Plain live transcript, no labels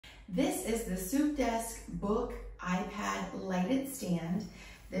This is the Soup Desk Book iPad lighted stand.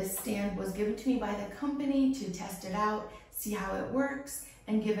 This stand was given to me by the company to test it out, see how it works,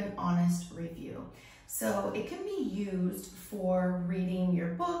 and give an honest review. So it can be used for reading your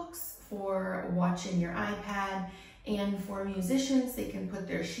books, for watching your iPad, and for musicians, they can put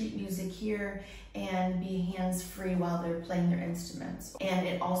their sheet music here and be hands-free while they're playing their instruments. And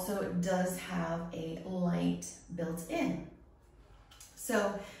it also does have a light built in.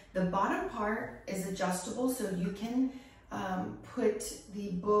 So the bottom part is adjustable, so you can put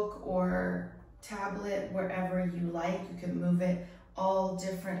the book or tablet wherever you like. You can move it all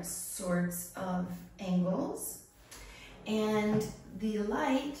different sorts of angles. And the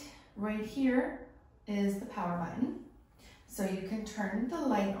light right here is the power button. So you can turn the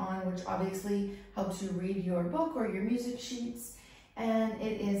light on, which obviously helps you read your book or your music sheets. And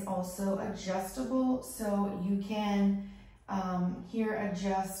it is also adjustable, so you can here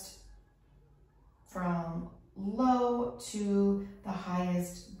adjust from low to the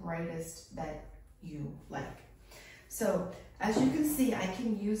highest, brightest that you like. So as you can see, I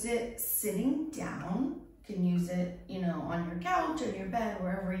can use it sitting down. You can use it, on your couch or your bed,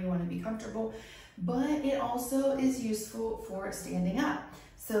 wherever you want to be comfortable. But it also is useful for standing up.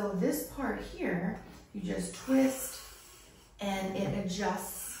 So this part here, you just twist and it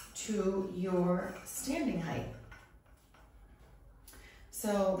adjusts to your standing height.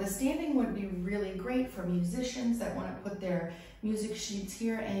 So the standing would be really great for musicians that want to put their music sheets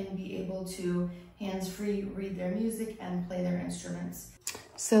here and be able to hands-free read their music and play their instruments.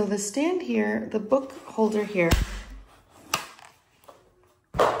 So the stand here, the book holder here,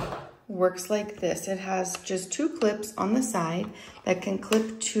 works like this. It has just two clips on the side that can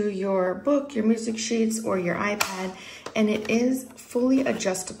clip to your book, your music sheets, or your iPad, and it is fully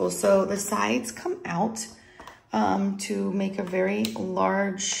adjustable. So the sides come out to make a very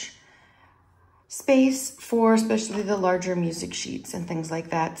large space for especially the larger music sheets and things like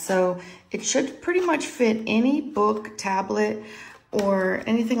that. So it should pretty much fit any book, tablet, or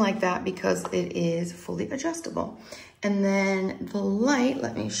anything like that because it is fully adjustable. And then the light,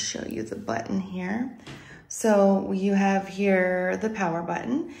 let me show you the button here. So you have here the power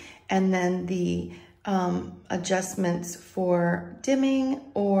button and then the adjustments for dimming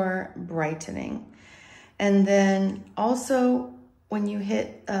or brightening. And then also when you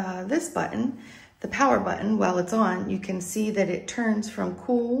hit this button, the power button, while it's on, you can see that it turns from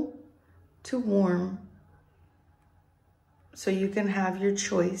cool to warm. So you can have your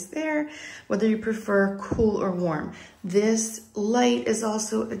choice there, whether you prefer cool or warm. This light is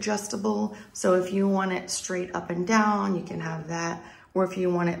also adjustable. So if you want it straight up and down, you can have that. Or if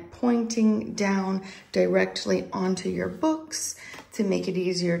you want it pointing down directly onto your books to make it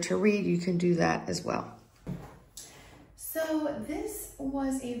easier to read, you can do that as well. So this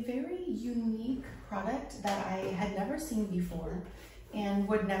was a very unique product that I had never seen before and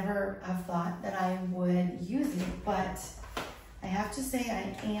would never have thought that I would use it, but I have to say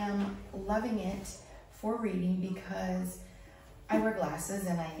I am loving it for reading because I wear glasses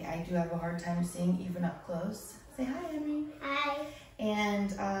and I do have a hard time seeing even up close. Say hi, Henry. Hi.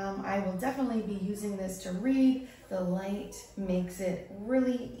 And I will definitely be using this to read. The light makes it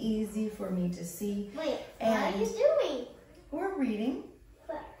really easy for me to see. Wait, and what are you doing? We're reading.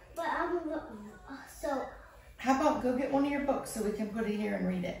 But I'm so. How about go get one of your books so we can put it here and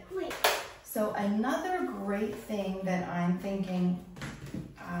read it? Wait. So another great thing that I'm thinking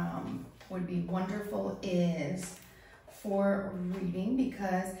would be wonderful is for reading,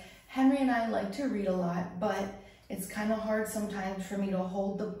 because Henry and I like to read a lot, but it's kind of hard sometimes for me to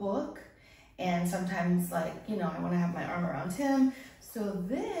hold the book, and sometimes I want to have my arm around him. So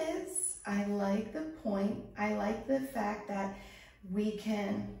this, I like the point. I like the fact that we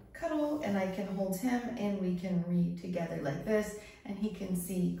can cuddle and I can hold him and we can read together like this, and he can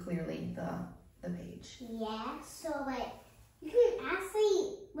see clearly the page. Yeah, so you can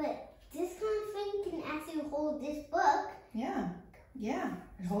actually, this kind of thing can actually hold this book. Yeah,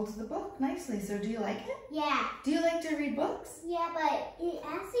 it holds the book nicely. So do you like it? Yeah. Do you like to read books? Yeah, but it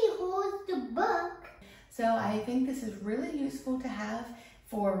actually holds the book. So I think this is really useful to have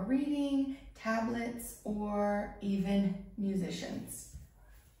for reading, tablets, or even musicians.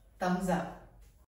 Thumbs up.